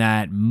 and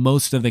that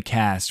most of the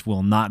cast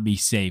will not be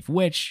safe,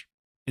 which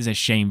is a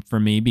shame for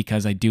me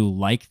because I do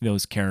like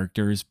those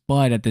characters.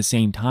 But at the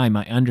same time,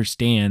 I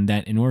understand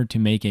that in order to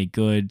make a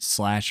good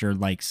slasher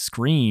like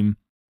Scream,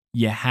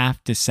 you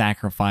have to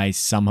sacrifice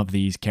some of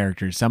these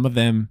characters. Some of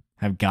them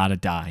have got to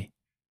die.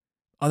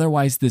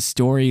 Otherwise, the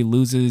story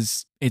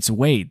loses its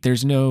weight.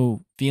 There's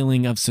no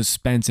feeling of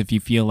suspense if you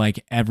feel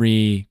like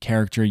every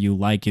character you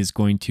like is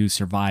going to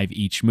survive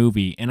each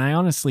movie. And I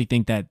honestly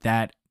think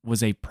that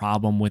was a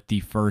problem with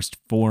the first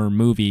 4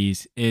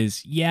 movies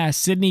is, yeah,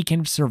 Sydney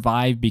can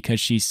survive because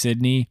she's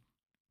Sydney,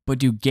 but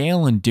do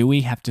Gale and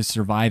Dewey have to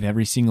survive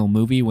every single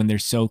movie when they're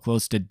so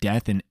close to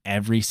death in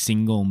every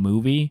single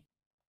movie?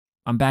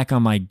 I'm back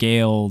on my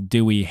Gale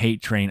Dewey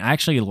hate train. I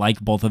actually like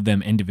both of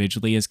them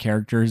individually as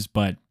characters,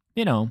 but,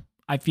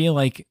 I feel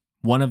like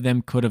one of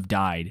them could have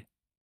died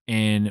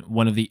in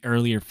one of the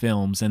earlier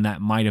films, and that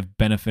might have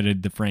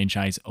benefited the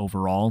franchise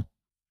overall.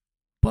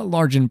 But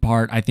large in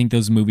part, I think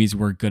those movies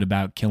were good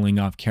about killing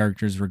off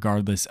characters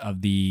regardless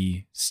of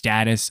the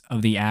status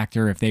of the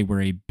actor, if they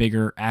were a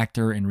bigger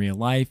actor in real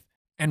life,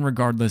 and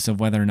regardless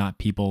of whether or not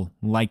people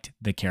liked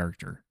the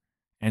character.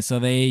 And so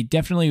they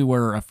definitely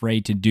were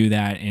afraid to do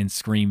that in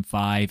Scream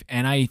 5.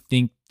 And I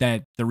think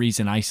that the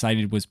reason I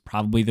cited was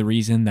probably the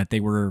reason that they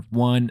were,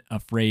 one,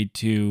 afraid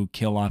to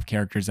kill off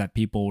characters that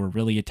people were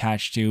really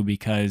attached to,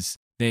 because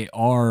they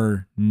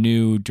are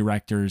new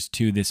directors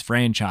to this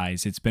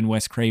franchise. It's been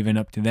Wes Craven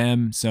up to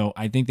them. So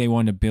I think they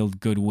wanted to build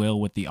goodwill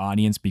with the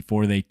audience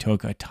before they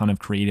took a ton of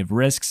creative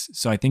risks.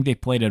 So I think they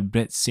played a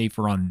bit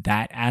safer on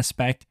that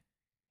aspect.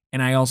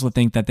 And I also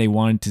think that they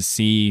wanted to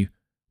see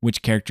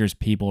which characters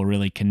people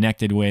really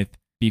connected with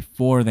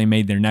before they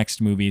made their next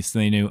movie. So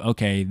they knew,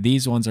 okay,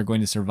 these ones are going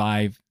to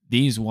survive.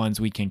 These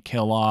ones we can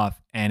kill off,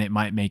 and it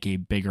might make a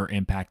bigger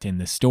impact in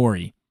the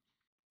story.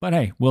 But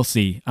hey, we'll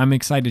see. I'm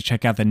excited to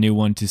check out the new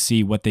one to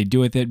see what they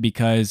do with it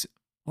because,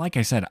 like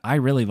I said, I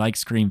really like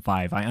Scream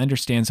 5. I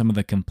understand some of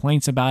the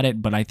complaints about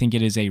it, but I think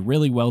it is a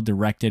really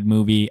well-directed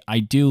movie.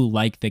 I do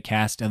like the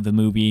cast of the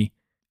movie.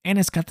 And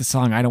it's got the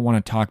song I Don't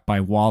Want to Talk by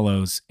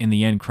Wallows in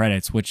the end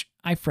credits, which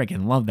I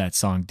freaking love that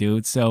song,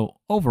 dude. So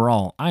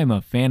overall, I'm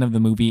a fan of the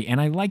movie, and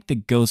I like the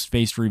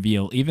Ghostface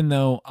reveal. Even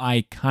though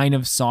I kind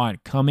of saw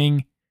it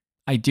coming,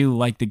 I do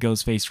like the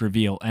Ghostface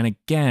reveal. And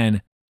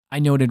again, I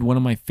noted one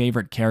of my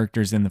favorite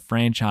characters in the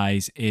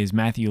franchise is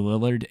Matthew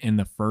Lillard in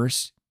the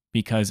first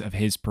because of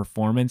his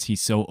performance.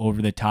 He's so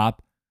over the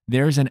top.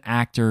 There's an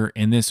actor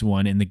in this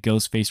one, in the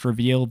Ghostface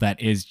reveal, that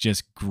is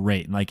just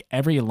great. Like,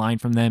 every line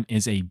from them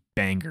is a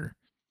banger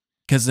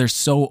because they're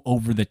so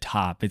over the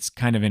top. It's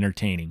kind of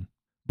entertaining.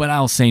 But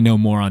I'll say no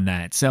more on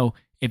that. So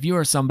if you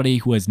are somebody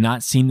who has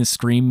not seen the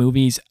Scream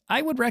movies,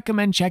 I would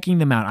recommend checking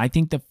them out. I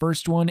think the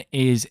first one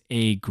is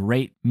a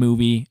great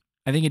movie.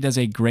 I think it does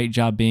a great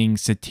job being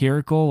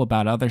satirical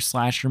about other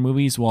slasher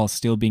movies while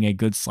still being a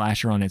good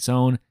slasher on its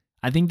own.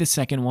 I think the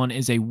second one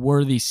is a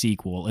worthy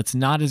sequel. It's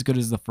not as good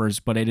as the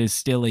first, but it is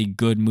still a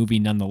good movie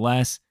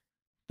nonetheless.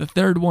 The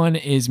third one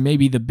is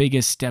maybe the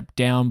biggest step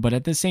down, but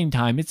at the same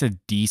time, it's a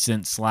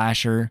decent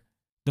slasher.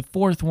 The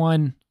fourth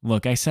one,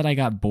 look, I said I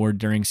got bored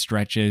during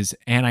stretches,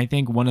 and I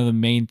think one of the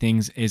main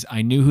things is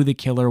I knew who the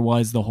killer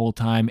was the whole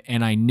time,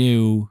 and I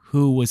knew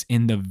who was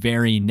in the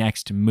very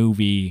next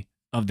movie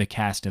of the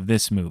cast of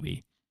this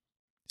movie.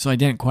 So I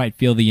didn't quite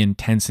feel the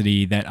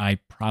intensity that I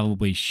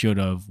probably should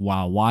have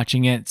while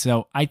watching it.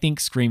 So I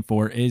think Scream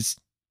 4 is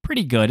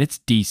pretty good. It's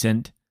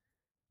decent.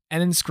 And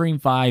then Scream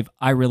 5,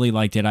 I really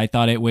liked it. I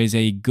thought it was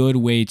a good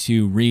way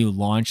to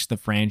relaunch the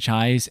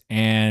franchise,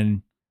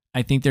 and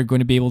I think they're going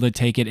to be able to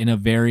take it in a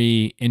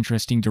very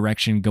interesting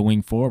direction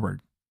going forward.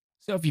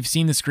 So if you've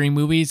seen the Scream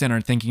movies and are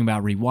thinking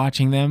about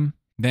rewatching them,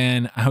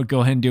 then I would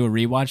go ahead and do a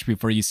rewatch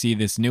before you see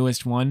this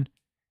newest one.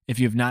 If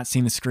you have not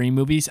seen the Scream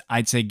movies,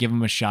 I'd say give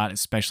them a shot,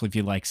 especially if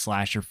you like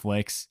slasher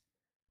flicks.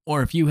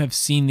 Or if you have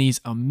seen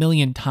these a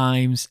million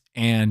times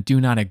and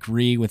do not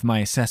agree with my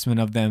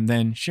assessment of them,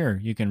 then sure,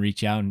 you can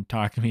reach out and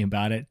talk to me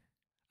about it.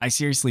 I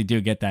seriously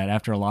do get that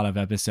after a lot of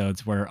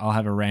episodes where I'll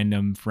have a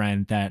random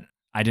friend that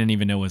I didn't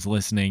even know was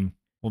listening,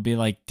 will be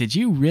like, did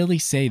you really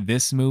say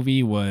this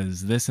movie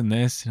was this and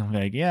this? And I'm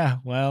like, yeah,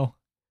 well,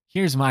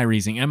 here's my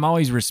reasoning. I'm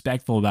always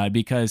respectful about it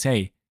because,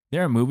 hey,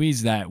 there are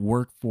movies that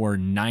work for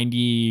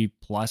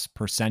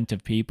 90+%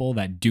 of people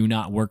that do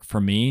not work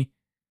for me.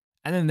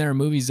 And then there are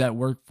movies that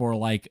work for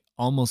like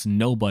almost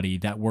nobody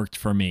that worked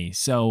for me.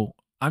 So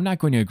I'm not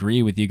going to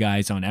agree with you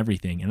guys on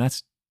everything, and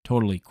that's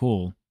totally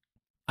cool.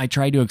 I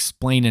try to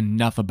explain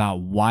enough about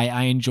why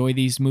I enjoy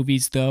these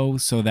movies, though,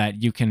 so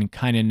that you can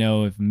kind of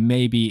know if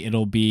maybe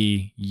it'll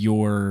be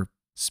your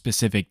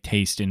specific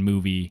taste in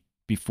movie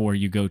before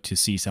you go to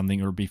see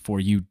something or before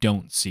you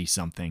don't see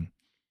something.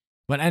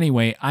 But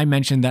anyway, I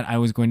mentioned that I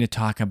was going to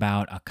talk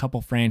about a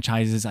couple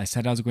franchises. I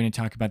said I was going to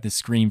talk about the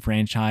Scream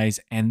franchise,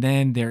 and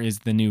then there is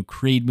the new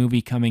Creed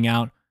movie coming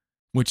out,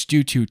 which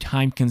due to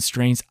time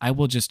constraints, I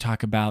will just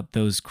talk about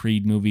those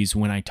Creed movies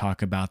when I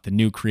talk about the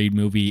new Creed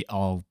movie.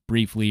 I'll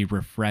briefly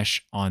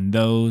refresh on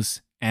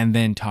those and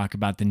then talk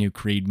about the new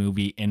Creed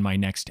movie in my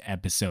next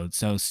episode.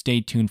 So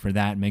stay tuned for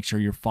that. Make sure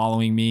you're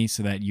following me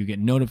so that you get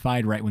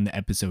notified right when the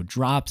episode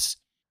drops.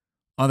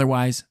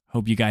 Otherwise,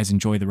 hope you guys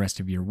enjoy the rest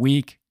of your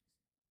week.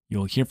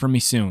 You'll hear from me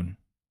soon.